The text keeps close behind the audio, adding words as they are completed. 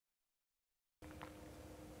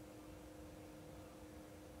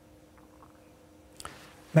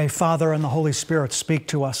May Father and the Holy Spirit speak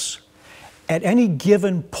to us. At any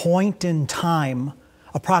given point in time,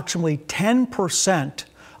 approximately 10%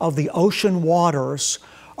 of the ocean waters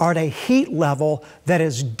are at a heat level that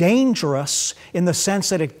is dangerous in the sense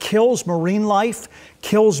that it kills marine life,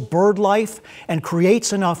 kills bird life, and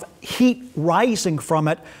creates enough heat rising from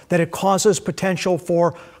it that it causes potential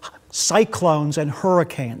for cyclones and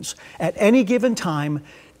hurricanes. At any given time,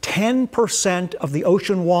 10% of the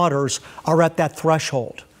ocean waters are at that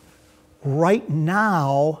threshold. Right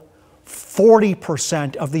now,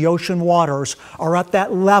 40% of the ocean waters are at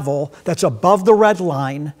that level that's above the red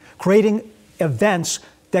line, creating events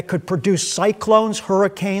that could produce cyclones,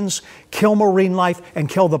 hurricanes, kill marine life, and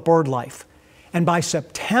kill the bird life. And by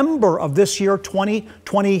September of this year,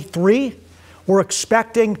 2023, we're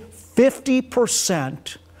expecting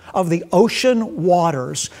 50% of the ocean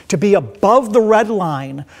waters to be above the red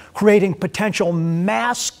line, creating potential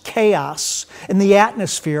mass chaos in the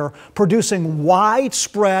atmosphere, producing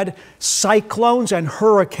widespread cyclones and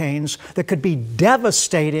hurricanes that could be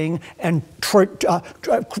devastating and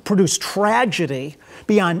produce tragedy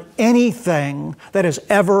beyond anything that has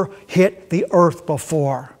ever hit the earth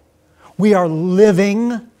before. We are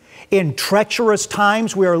living in treacherous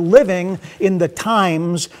times. We are living in the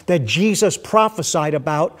times that Jesus prophesied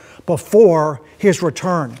about before His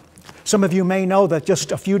return. Some of you may know that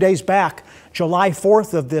just a few days back, July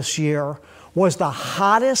 4th of this year, was the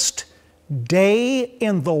hottest day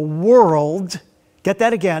in the world. Get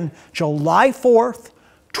that again, July 4th,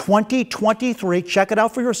 2023, check it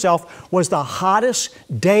out for yourself, was the hottest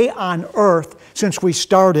day on earth since we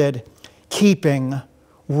started keeping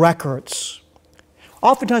records.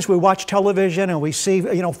 Oftentimes we watch television and we see,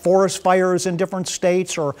 forest fires in different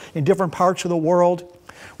states or in different parts of the world.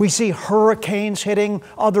 We see hurricanes hitting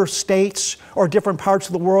other states or different parts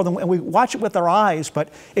of the world, and we watch it with our eyes, but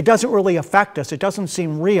it doesn't really affect us. It doesn't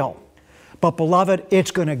seem real. But beloved, it's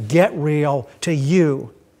going to get real to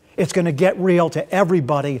you. It's going to get real to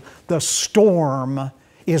everybody. The storm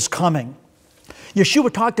is coming.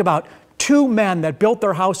 Yeshua talked about two men that built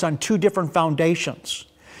their house on two different foundations.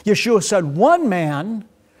 Yeshua said one man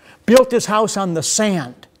built his house on the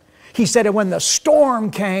sand. He said that when the storm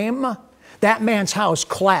came, that man's house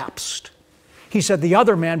collapsed. He said the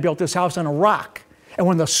other man built his house on a rock. And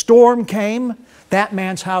when the storm came, that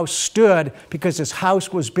man's house stood because his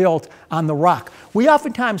house was built on the rock. We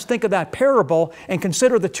oftentimes think of that parable and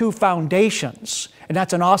consider the two foundations. And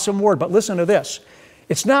that's an awesome word, but listen to this.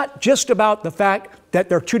 It's not just about the fact that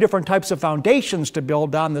there are two different types of foundations to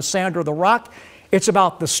build on, the sand or the rock. It's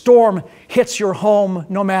about the storm hits your home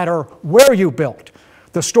no matter where you built.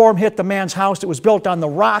 The storm hit the man's house that was built on the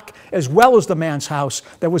rock as well as the man's house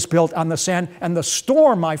that was built on the sand. And the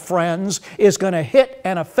storm, my friends, is going to hit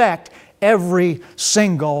and affect every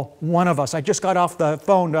single one of us. I just got off the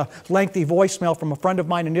phone, a lengthy voicemail from a friend of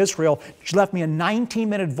mine in Israel. She left me a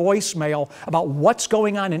 19-minute voicemail about what's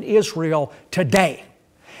going on in Israel today.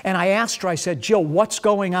 And I asked her, I said, Jill, what's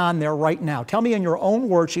going on there right now? Tell me in your own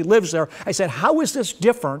words, she lives there. I said, how is this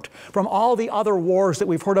different from all the other wars that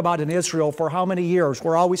we've heard about in Israel for how many years?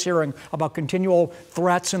 We're always hearing about continual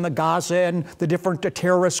threats in the Gaza and the different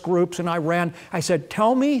terrorist groups in Iran. I said,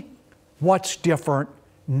 tell me what's different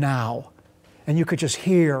now. And you could just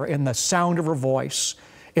hear in the sound of her voice,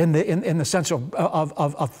 in the sense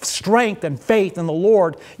of strength and faith in the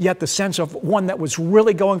Lord, yet the sense of one that was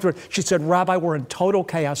really going through it. She said, Rabbi, we're in total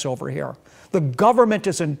chaos over here. The government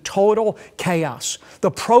is in total chaos.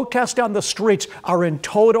 The protests on the streets are in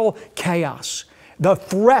total chaos. The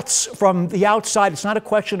threats from the outside, it's not a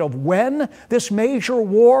question of when this major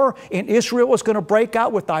war in Israel is going to break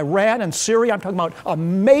out with Iran and Syria. I'm talking about a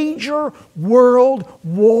major world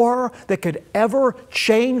war that could ever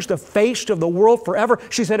change the face of the world forever.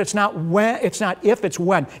 She said it's not when, it's not if, it's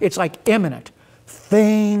when. It's like imminent.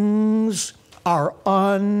 Things are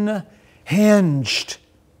unhinged.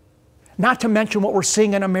 Not to mention what we're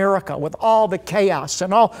seeing in America with all the chaos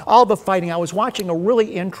and all the fighting. I was watching a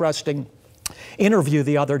really interesting interview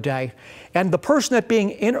the other day, and the person that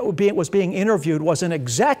was being interviewed was an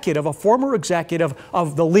executive, a former executive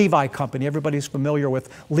of the Levi Company. Everybody's familiar with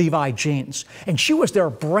Levi jeans. And she was their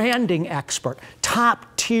branding expert,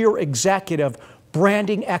 top-tier executive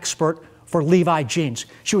branding expert for Levi jeans.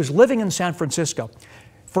 She was living in San Francisco.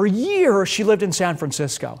 For years, she lived in San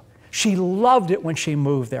Francisco. She loved it when she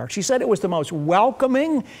moved there. She said it was the most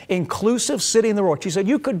welcoming, inclusive city in the world. She said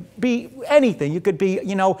you could be anything. You could be,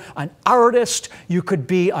 an artist. You could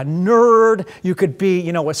be a nerd. You could be,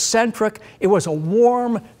 eccentric. It was a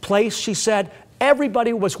warm place, she said.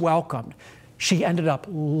 Everybody was welcomed. She ended up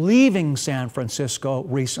leaving San Francisco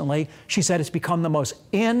recently. She said it's become the most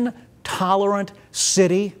tolerant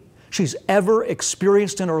city she's ever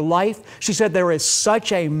experienced in her life. She said there is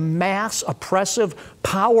such a mass oppressive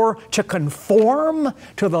power to conform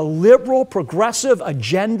to the liberal progressive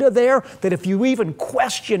agenda there that if you even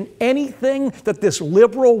question anything that this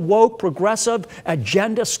liberal woke progressive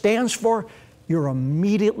agenda stands for, you're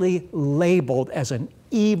immediately labeled as an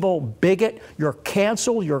evil bigot. You're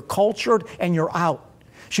canceled, you're cultured, and you're out.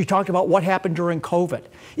 She talked about what happened during COVID.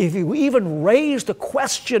 If you even raised a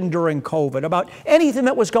question during COVID about anything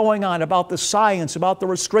that was going on, about the science, about the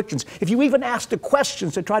restrictions, if you even asked the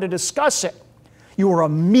questions to try to discuss it, you were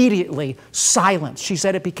immediately silenced. She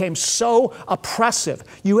said it became so oppressive.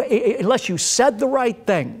 Unless you said the right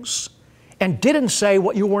things and didn't say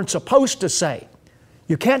what you weren't supposed to say.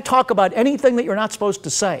 You can't talk about anything that you're not supposed to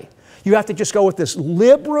say. You have to just go with this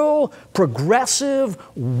liberal, progressive,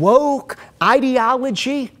 woke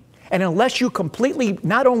ideology. And unless you completely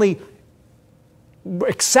not only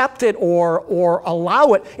accept it or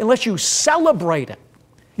allow it, unless you celebrate it,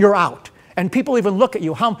 you're out. And people even look at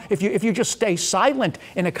you. If you just stay silent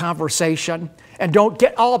in a conversation and don't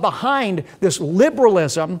get all behind this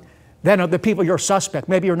liberalism, then the people you're suspect.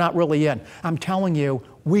 Maybe you're not really in. I'm telling you,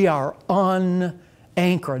 we are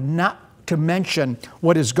unanchored, not to mention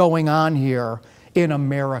what is going on here in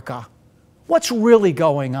America. What's really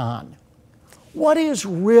going on? What is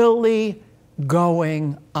really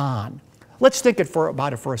going on? Let's think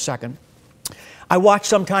about it for a second. I watch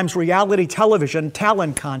sometimes reality television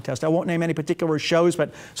talent contests. I won't name any particular shows,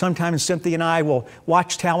 but sometimes Cynthia and I will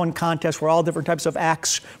watch talent contests where all different types of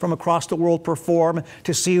acts from across the world perform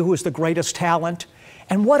to see who is the greatest talent.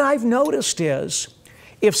 And what I've noticed is,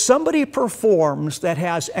 if somebody performs that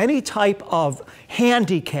has any type of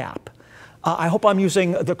handicap, I hope I'm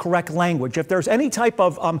using the correct language, if there's any type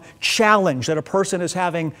of challenge that a person is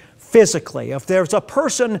having physically, if there's a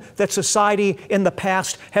person that society in the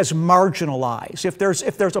past has marginalized, if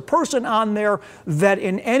there's a person on there that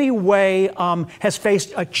in any way has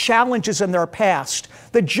faced challenges in their past,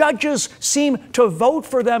 the judges seem to vote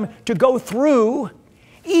for them to go through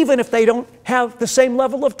even if they don't have the same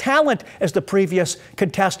level of talent as the previous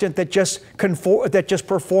contestant that just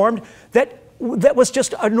performed, that was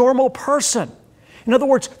just a normal person. In other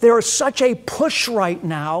words, there is such a push right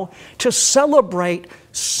now to celebrate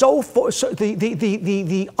the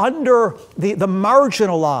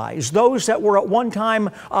marginalized, those that were at one time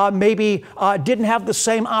maybe didn't have the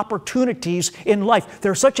same opportunities in life.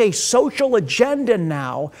 There's such a social agenda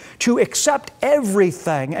now to accept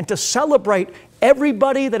everything and to celebrate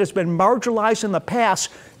everybody that has been marginalized in the past.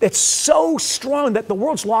 It's so strong that the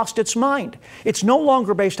world's lost its mind. It's no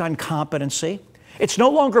longer based on competency. It's no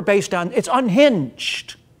longer based on, it's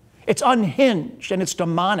unhinged. It's unhinged and it's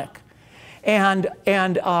demonic. And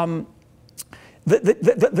the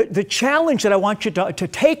challenge that I want you to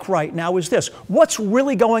take right now is this. What's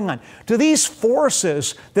really going on? Do these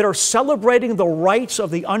forces that are celebrating the rights of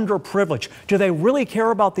the underprivileged, do they really care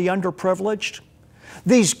about the underprivileged?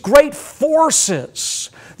 These great forces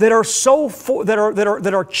that are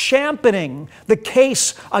that are championing the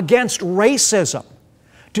case against racism,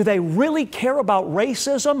 do they really care about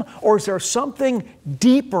racism, or is there something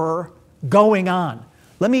deeper going on?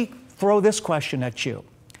 Let me throw this question at you.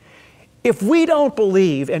 If we don't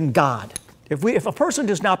believe in God, if a person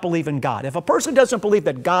does not believe in God, if a person doesn't believe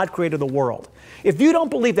that God created the world, if you don't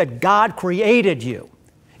believe that God created you,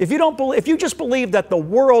 if you just believe that the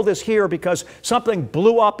world is here because something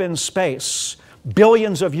blew up in space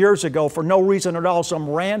billions of years ago for no reason at all, some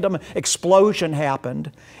random explosion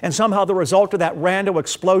happened, and somehow the result of that random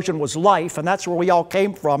explosion was life, and that's where we all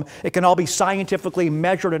came from, it can all be scientifically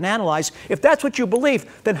measured and analyzed. If that's what you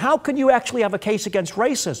believe, then how can you actually have a case against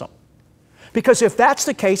racism? Because if that's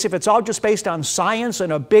the case, if it's all just based on science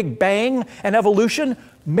and a big bang and evolution,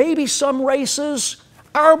 maybe some races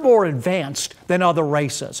are more advanced than other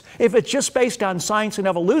races. If it's just based on science and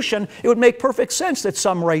evolution, it would make perfect sense that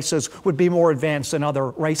some races would be more advanced than other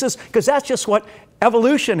races, because that's just what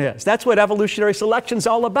evolution is. That's what evolutionary selection is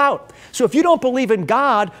all about. So if you don't believe in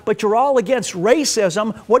God, but you're all against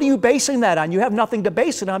racism, what are you basing that on? You have nothing to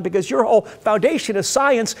base it on, because your whole foundation is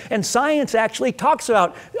science, and science actually talks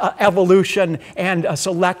about evolution and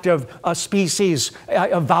selective species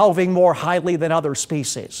evolving more highly than other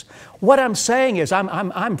species. What I'm saying is,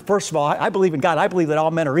 first of all, I believe in God. I believe that all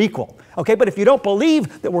men are equal. Okay, but if you don't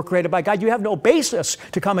believe that we're created by God, you have no basis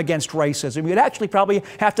to come against racism. You'd actually probably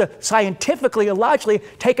have to scientifically and logically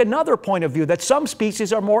take another point of view, that some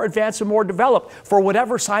species are more advanced and more developed for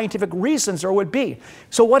whatever scientific reasons there would be.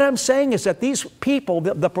 So what I'm saying is that these people,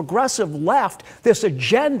 the progressive left, this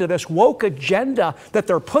agenda, this woke agenda that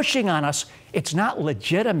they're pushing on us, it's not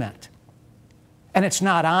legitimate and it's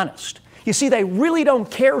not honest. You see, they really don't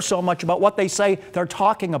care so much about what they say they're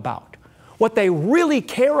talking about. What they really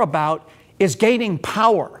care about is gaining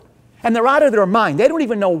power. And they're out of their mind. They don't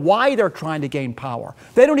even know why they're trying to gain power.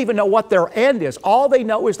 They don't even know what their end is. All they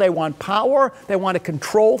know is they want power. They want to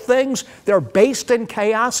control things. They're based in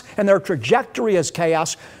chaos, and their trajectory is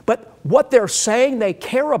chaos. But what they're saying they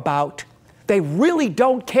care about, they really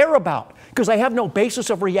don't care about, because they have no basis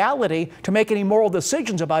of reality to make any moral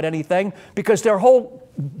decisions about anything, because their whole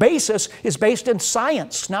basis is based in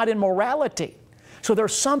science, not in morality. So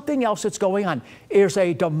there's something else that's going on. There's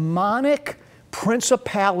a demonic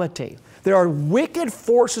principality. There are wicked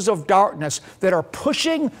forces of darkness that are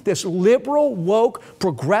pushing this liberal, woke,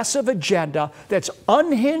 progressive agenda that's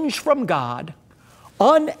unhinged from God,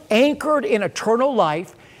 unanchored in eternal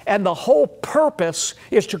life, and the whole purpose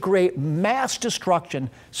is to create mass destruction.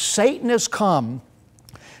 Satan has come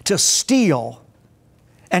to steal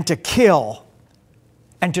and to kill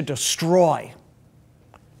and to destroy.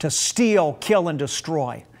 To steal, kill, and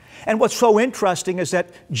destroy. And what's so interesting is that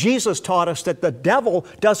Jesus taught us that the devil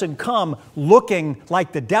doesn't come looking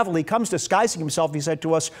like the devil. He comes disguising himself, he said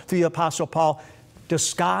to us through the Apostle Paul,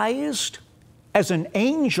 disguised as an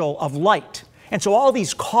angel of light. And so all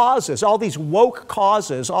these causes, all these woke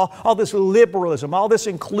causes, all this liberalism, all this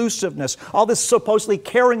inclusiveness, all this supposedly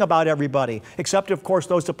caring about everybody, except of course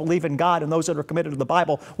those that believe in God and those that are committed to the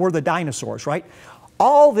Bible, we're the dinosaurs, right?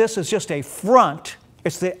 All this is just a front.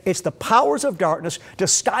 It's the powers of darkness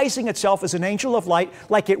disguising itself as an angel of light,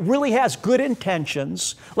 like it really has good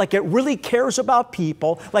intentions, like it really cares about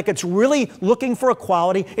people, like it's really looking for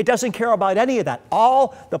equality. It doesn't care about any of that.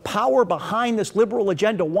 All the power behind this liberal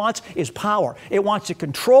agenda wants is power. It wants to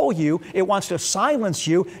control you. It wants to silence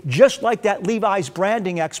you, just like that Levi's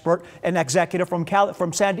branding expert and executive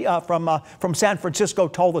from San Francisco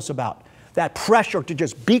told us about. That pressure to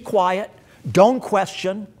just be quiet, don't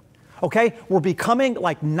question. Okay, we're becoming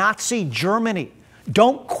like Nazi Germany.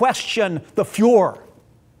 Don't question the Fuhrer.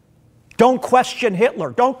 Don't question Hitler.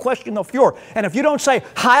 Don't question the Fuhrer. And if you don't say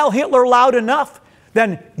Heil Hitler loud enough,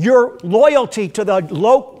 then your loyalty to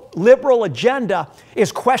the liberal agenda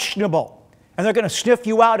is questionable. And they're going to sniff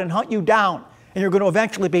you out and hunt you down. And you're going to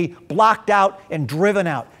eventually be blocked out and driven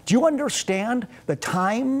out. Do you understand the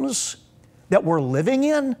times that we're living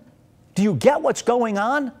in? Do you get what's going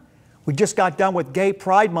on? We just got done with Gay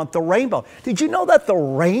Pride Month, the rainbow. Did you know that the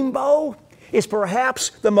rainbow is perhaps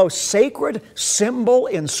the most sacred symbol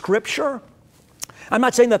in Scripture? I'm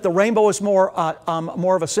not saying that the rainbow is more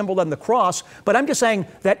of a symbol than the cross, but I'm just saying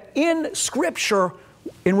that in Scripture,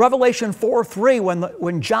 in Revelation 4:3,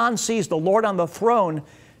 when John sees the Lord on the throne,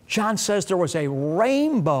 John says there was a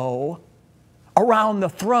rainbow around the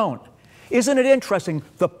throne. Isn't it interesting?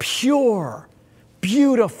 The pure,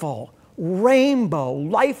 beautiful rainbow,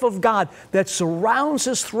 life of God that surrounds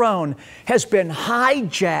His throne has been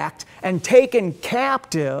hijacked and taken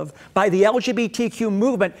captive by the LGBTQ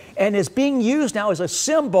movement and is being used now as a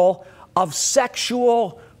symbol of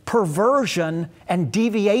sexual perversion and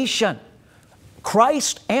deviation.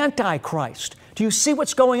 Christ, Antichrist. Do you see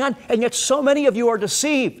what's going on? And yet so many of you are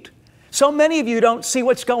deceived. So many of you don't see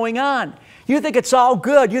what's going on. You think it's all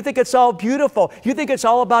good. You think it's all beautiful. You think it's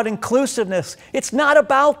all about inclusiveness. It's not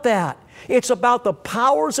about that. It's about the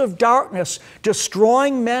powers of darkness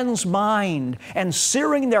destroying men's mind and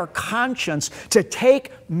searing their conscience to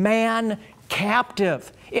take man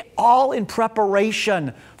captive, all in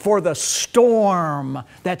preparation for the storm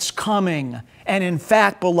that's coming. And in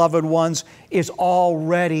fact, beloved ones, is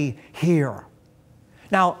already here.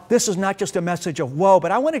 Now, this is not just a message of woe,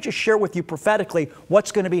 but I want to just share with you prophetically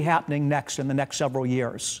what's going to be happening next in the next several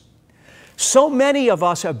years. So many of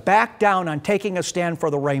us have backed down on taking a stand for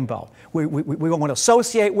the rainbow. We want to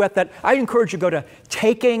associate with it. I encourage you to go to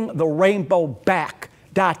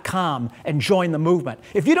takingtherainbowback.com and join the movement.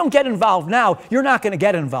 If you don't get involved now, you're not going to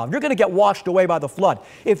get involved. You're going to get washed away by the flood.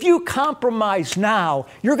 If you compromise now,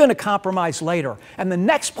 you're going to compromise later. And the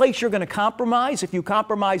next place you're going to compromise, if you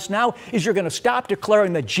compromise now, is you're going to stop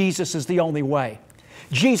declaring that Jesus is the only way.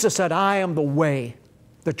 Jesus said, I am the way,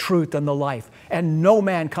 the truth, and the life, and no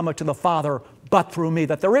man cometh to the Father but through me.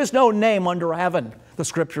 That there is no name under heaven, the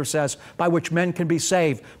Scripture says, by which men can be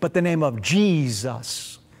saved, but the name of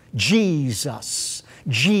Jesus. Jesus.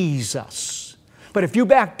 Jesus. But if you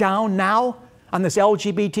back down now on this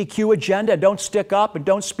LGBTQ agenda, don't stick up and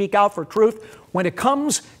don't speak out for truth, when it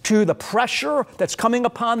comes to the pressure that's coming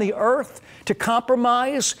upon the earth to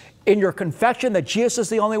compromise in your confession that Jesus is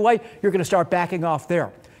the only way, you're going to start backing off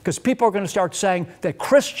there. Because people are going to start saying that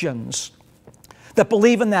Christians that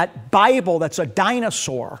believe in that Bible that's a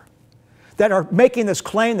dinosaur, that are making this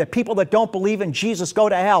claim that people that don't believe in Jesus go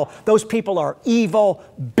to hell, those people are evil,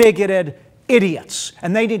 bigoted idiots,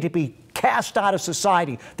 and they need to be cast out of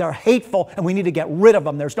society. They're hateful, and we need to get rid of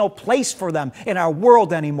them. There's no place for them in our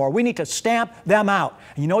world anymore. We need to stamp them out.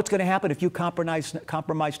 And you know what's going to happen if you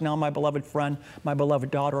compromise now, my beloved friend, my beloved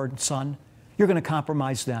daughter and son? You're going to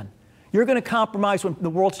compromise then. You're going to compromise when the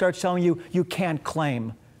world starts telling you you can't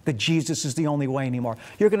claim that Jesus is the only way anymore.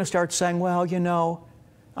 You're going to start saying, well, you know,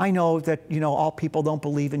 I know that, you know, all people don't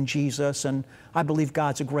believe in Jesus, and I believe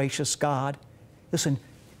God's a gracious God. Listen,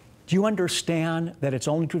 do you understand that it's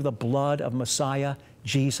only through the blood of Messiah,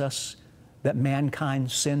 Jesus, that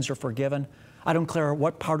mankind's sins are forgiven? I don't care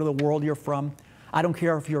what part of the world you're from. I don't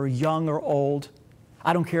care if you're young or old.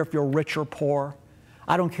 I don't care if you're rich or poor.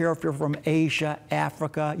 I don't care if you're from Asia,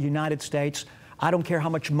 Africa, United States. I don't care how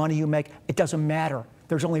much money you make. It doesn't matter.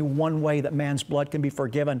 There's only one way that man's blood can be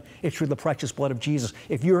forgiven. It's through the precious blood of Jesus.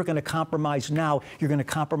 If you're going to compromise now, you're going to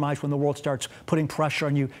compromise when the world starts putting pressure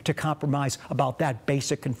on you to compromise about that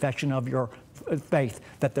basic confession of your faith,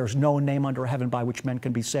 that there's no name under heaven by which men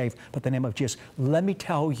can be saved but the name of Jesus. Let me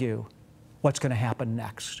tell you what's going to happen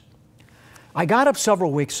next. I got up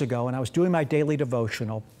several weeks ago and I was doing my daily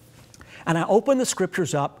devotional, and I opened the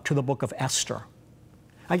scriptures up to the book of Esther.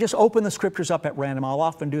 I just open the scriptures up at random. I'll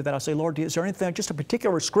often do that. I'll say, Lord, is there anything, just a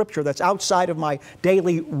particular scripture that's outside of my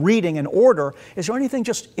daily reading and order? Is there anything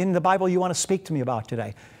just in the Bible you want to speak to me about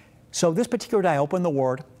today? So this particular day, I open the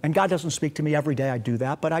Word, and God doesn't speak to me every day I do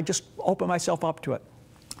that, but I just open myself up to it.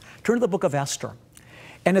 Turn to the book of Esther.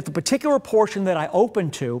 And at the particular portion that I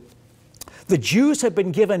open to, the Jews have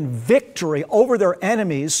been given victory over their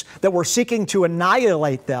enemies that were seeking to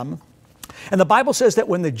annihilate them. And the Bible says that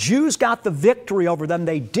when the Jews got the victory over them,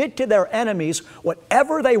 they did to their enemies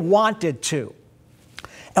whatever they wanted to.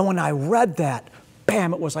 And when I read that,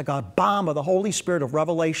 bam, it was like a bomb of the Holy Spirit of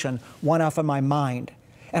revelation went off in my mind.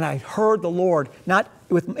 And I heard the Lord, not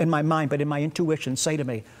in my mind, but in my intuition, say to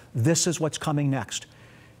me, this is what's coming next.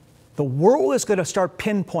 The world is going to start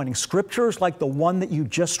pinpointing scriptures like the one that you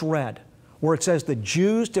just read, where it says the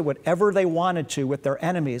Jews did whatever they wanted to with their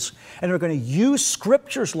enemies, and they're going to use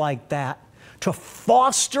scriptures like that to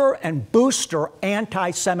foster and booster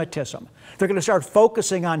anti-Semitism. They're going to start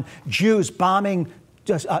focusing on Jews bombing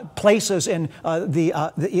places on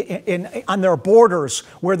their borders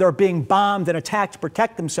where they're being bombed and attacked to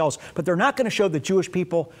protect themselves, but they're not going to show the Jewish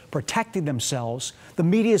people protecting themselves. The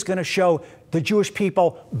media is going to show the Jewish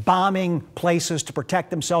people bombing places to protect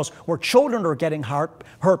themselves where children are getting hurt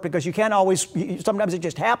because you can't always, sometimes it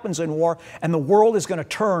just happens in war, and the world is going to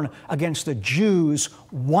turn against the Jews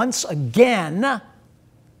once again.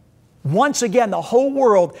 Once again, the whole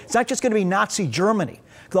world, it's not just going to be Nazi Germany.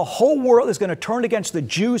 The whole world is going to turn against the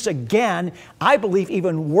Jews again, I believe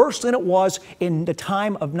even worse than it was in the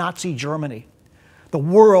time of Nazi Germany. The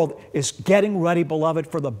world is getting ready, beloved,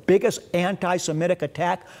 for the biggest anti-Semitic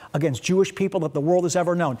attack against Jewish people that the world has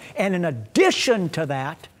ever known. And in addition to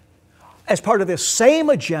that, as part of this same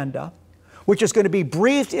agenda, which is going to be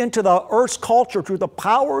breathed into the earth's culture through the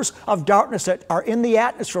powers of darkness that are in the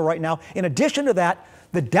atmosphere right now, in addition to that,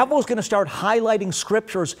 the devil is going to start highlighting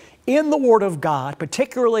scriptures in the Word of God,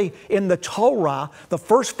 particularly in the Torah, the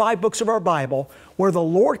first 5 books of our Bible, where the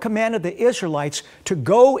Lord commanded the Israelites to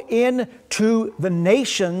go into the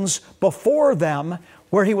nations before them,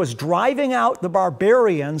 where He was driving out the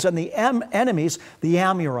barbarians and the enemies, the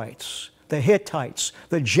Amorites, the Hittites,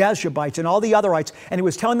 the Jebusites, and all the otherites. And He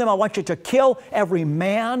was telling them, I want you to kill every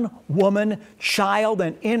man, woman, child,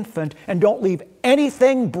 and infant, and don't leave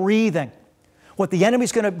anything breathing. What the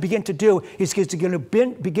enemy's going to begin to do is he's going to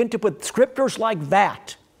begin to put scriptures like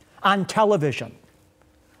that on television,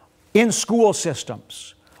 in school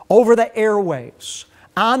systems, over the airwaves,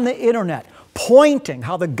 on the internet, pointing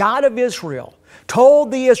how the God of Israel told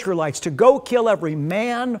the Israelites to go kill every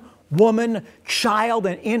man, woman, child,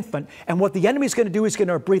 and infant. And what the enemy's going to do is going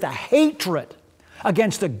to breathe a hatred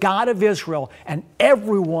against the God of Israel and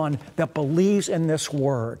everyone that believes in this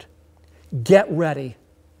word. Get ready.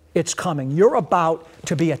 It's coming. You're about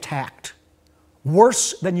to be attacked.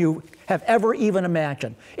 Worse than you have ever even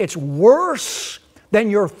imagined. It's worse than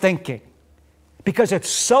you're thinking because it's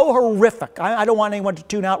so horrific. I don't want anyone to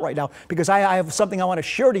tune out right now because I have something I want to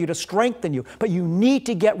share to you to strengthen you. But you need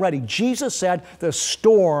to get ready. Jesus said the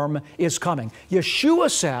storm is coming.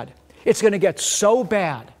 Yeshua said it's going to get so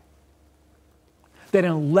bad that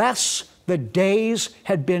unless the days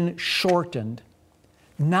had been shortened,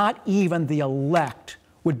 not even the elect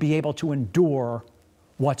would be able to endure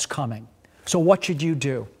what's coming. So what should you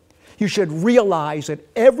do? You should realize that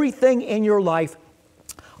everything in your life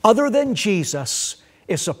other than Jesus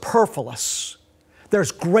is superfluous.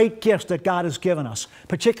 There's great gifts that God has given us,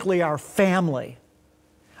 particularly our family,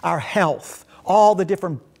 our health, all the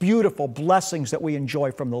different beautiful blessings that we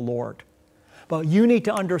enjoy from the Lord. But you need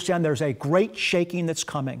to understand there's a great shaking that's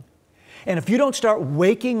coming. And if you don't start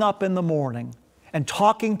waking up in the morning and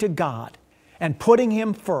talking to God and putting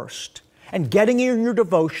Him first and getting in your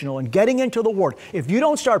devotional and getting into the Word, if you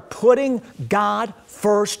don't start putting God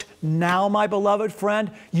first now, my beloved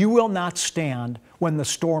friend, you will not stand when the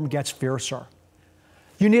storm gets fiercer.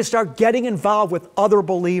 You need to start getting involved with other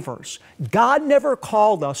believers. God never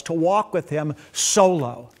called us to walk with Him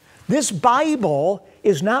solo. This Bible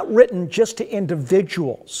is not written just to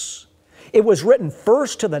individuals. It was written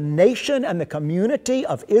first to the nation and the community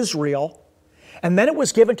of Israel, and then it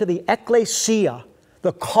was given to the ecclesia,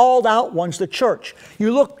 the called out ones, the church.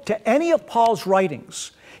 You look to any of Paul's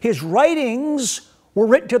writings. His writings were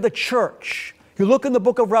written to the church. You look in the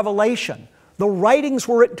book of Revelation. The writings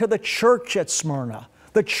were written to the church at Smyrna,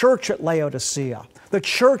 the church at Laodicea, the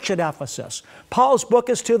church at Ephesus. Paul's book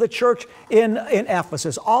is to the church in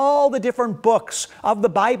Ephesus. All the different books of the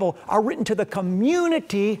Bible are written to the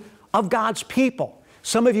community of God's people.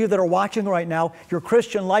 Some of you that are watching right now, your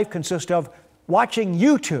Christian life consists of watching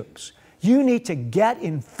YouTubes. You need to get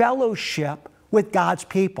in fellowship with God's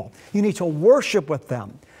people. You need to worship with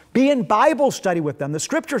them. Be in Bible study with them. The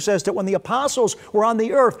Scripture says that when the apostles were on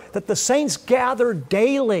the earth, that the saints gathered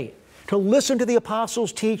daily to listen to the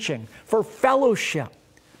apostles' teaching, for fellowship,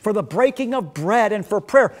 for the breaking of bread, and for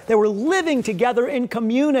prayer. They were living together in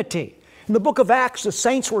community. In the book of Acts, the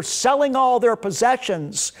saints were selling all their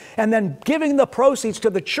possessions and then giving the proceeds to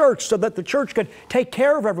the church so that the church could take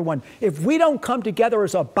care of everyone. If we don't come together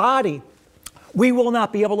as a body, we will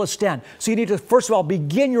not be able to stand. So you need to, first of all,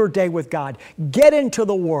 begin your day with God. Get into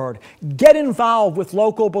the Word. Get involved with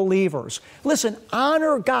local believers. Listen,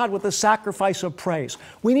 honor God with the sacrifice of praise.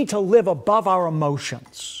 We need to live above our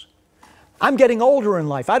emotions. I'm getting older in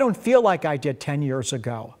life. I don't feel like I did 10 years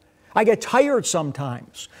ago. I get tired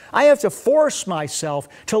sometimes. I have to force myself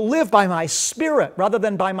to live by my spirit rather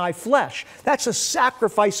than by my flesh. That's a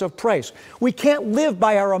sacrifice of praise. We can't live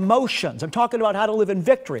by our emotions. I'm talking about how to live in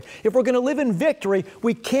victory. If we're going to live in victory,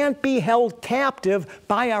 we can't be held captive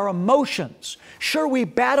by our emotions. Sure, we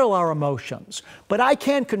battle our emotions, but I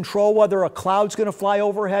can't control whether a cloud's going to fly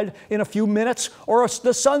overhead in a few minutes or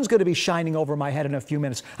the sun's going to be shining over my head in a few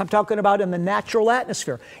minutes. I'm talking about in the natural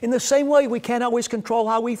atmosphere. In the same way, we can't always control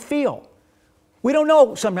how we feel. We don't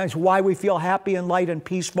know sometimes why we feel happy and light and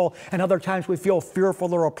peaceful, and other times we feel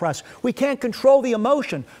fearful or oppressed. We can't control the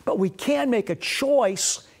emotion, but we can make a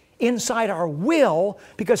choice inside our will,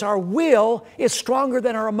 because our will is stronger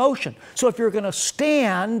than our emotion. So if you're going to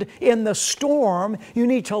stand in the storm, you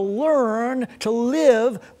need to learn to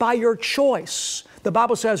live by your choice. The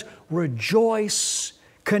Bible says, rejoice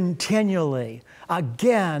continually.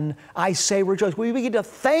 Again, I say rejoice. We begin to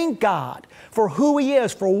thank God for who He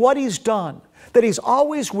is, for what He's done, that He's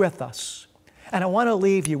always with us. And I want to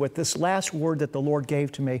leave you with this last word that the Lord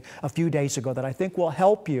gave to me a few days ago that I think will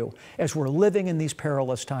help you as we're living in these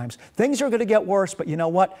perilous times. Things are going to get worse, but you know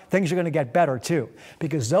what? Things are going to get better too.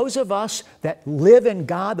 Because those of us that live in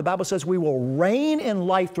God, the Bible says we will reign in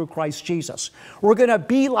life through Christ Jesus. We're going to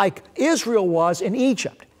be like Israel was in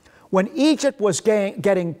Egypt. When Egypt was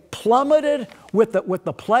getting plummeted with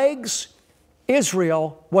the plagues,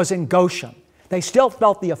 Israel was in Goshen. They still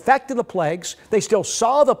felt the effect of the plagues. They still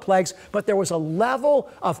saw the plagues, but there was a level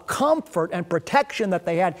of comfort and protection that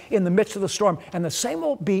they had in the midst of the storm. And the same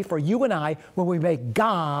will be for you and I when we make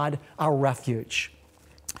God our refuge.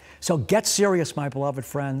 So get serious, my beloved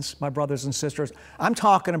friends, my brothers and sisters. I'm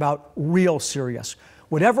talking about real serious.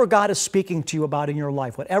 Whatever God is speaking to you about in your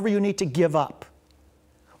life, whatever you need to give up,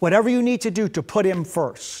 whatever you need to do to put Him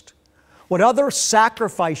first, what other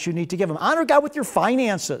sacrifice you need to give Him. Honor God with your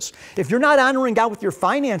finances. If you're not honoring God with your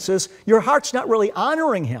finances, your heart's not really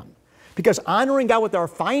honoring Him. Because honoring God with our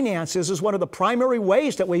finances is one of the primary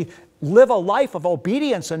ways that we live a life of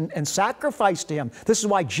obedience and sacrifice to Him. This is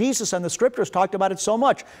why Jesus and the Scriptures talked about it so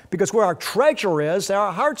much. Because where our treasure is, there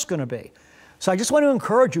our heart's going to be. So I just want to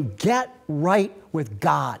encourage you, get right with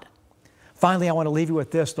God. Finally, I want to leave you with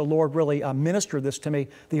this. The Lord really ministered this to me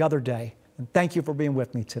the other day. And thank you for being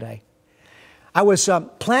with me today. I was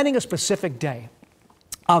planning a specific day,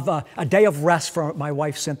 a day of rest for my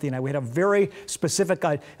wife Cynthia and I. We had a very specific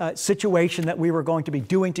situation that we were going to be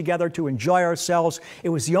doing together to enjoy ourselves. It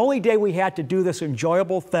was the only day we had to do this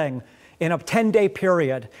enjoyable thing in a 10-day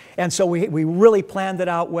period. And so we really planned it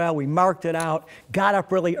out well. We marked it out, got up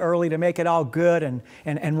really early to make it all good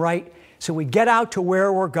and right. So we get out to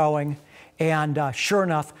where we're going. And sure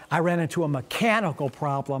enough, I ran into a mechanical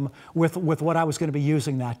problem with what I was going to be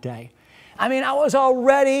using that day. I mean, I was all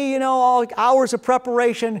ready, all hours of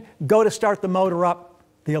preparation, go to start the motor up,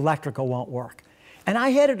 the electrical won't work. And I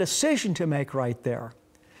had a decision to make right there.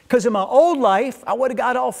 Because in my old life, I would have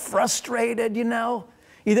got all frustrated,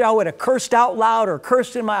 Either I would have cursed out loud or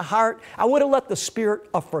cursed in my heart. I would have let the spirit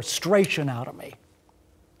of frustration out of me.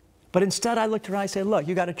 But instead, I looked around and I said, look,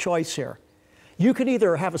 you got a choice here. You can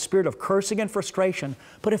either have a spirit of cursing and frustration,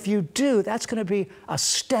 but if you do, that's going to be a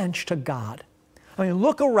stench to God. I mean,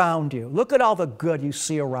 look around you. Look at all the good you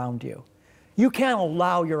see around you. You can't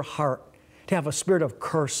allow your heart to have a spirit of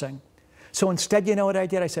cursing. So instead, you know what I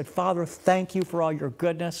did? I said, Father, thank you for all your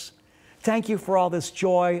goodness. Thank you for all this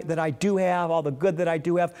joy that I do have, all the good that I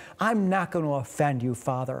do have. I'm not going to offend you,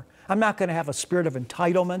 Father. I'm not going to have a spirit of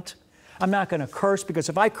entitlement. I'm not going to curse, because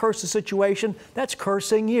if I curse the situation, that's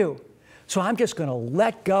cursing you. So I'm just going to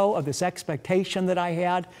let go of this expectation that I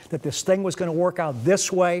had, that this thing was going to work out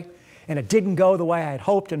this way, and it didn't go the way I had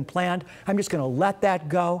hoped and planned. I'm just going to let that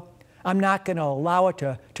go. I'm not going to allow it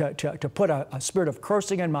to put a spirit of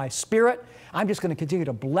cursing in my spirit. I'm just going to continue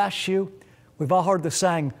to bless you. We've all heard the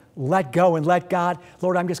saying, let go and let God.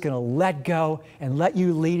 Lord, I'm just going to let go and let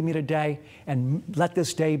you lead me today, and let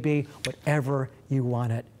this day be whatever you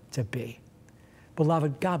want it to be.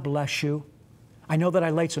 Beloved, God bless you. I know that I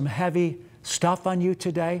laid some heavy stuff on you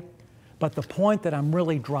today, but the point that I'm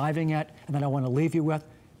really driving at and that I want to leave you with,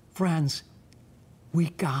 friends, we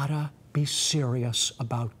gotta be serious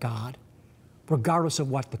about God, regardless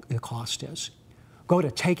of what the cost is. Go to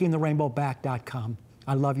takingtherainbowback.com.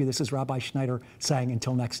 I love you. This is Rabbi Schneider saying,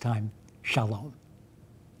 until next time, shalom.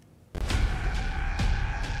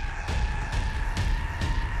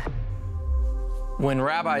 When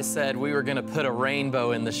Rabbi said we were going to put a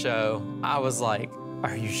rainbow in the show, I was like,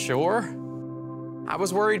 are you sure? I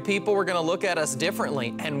was worried people were going to look at us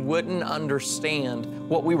differently and wouldn't understand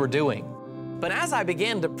what we were doing. But as I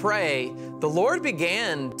began to pray, the Lord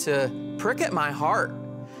began to prick at my heart,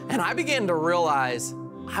 and I began to realize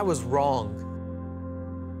I was wrong.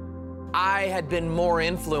 I had been more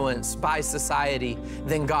influenced by society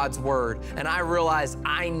than God's Word, and I realized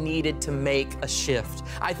I needed to make a shift.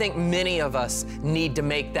 I think many of us need to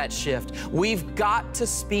make that shift. We've got to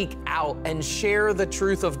speak out and share the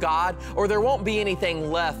truth of God, or there won't be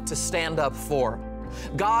anything left to stand up for.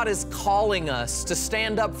 God is calling us to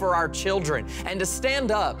stand up for our children and to stand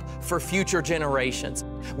up for future generations.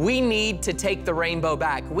 We need to take the rainbow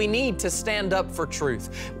back. We need to stand up for truth.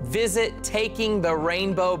 Visit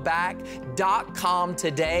takingtherainbowback.com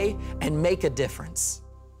today and make a difference.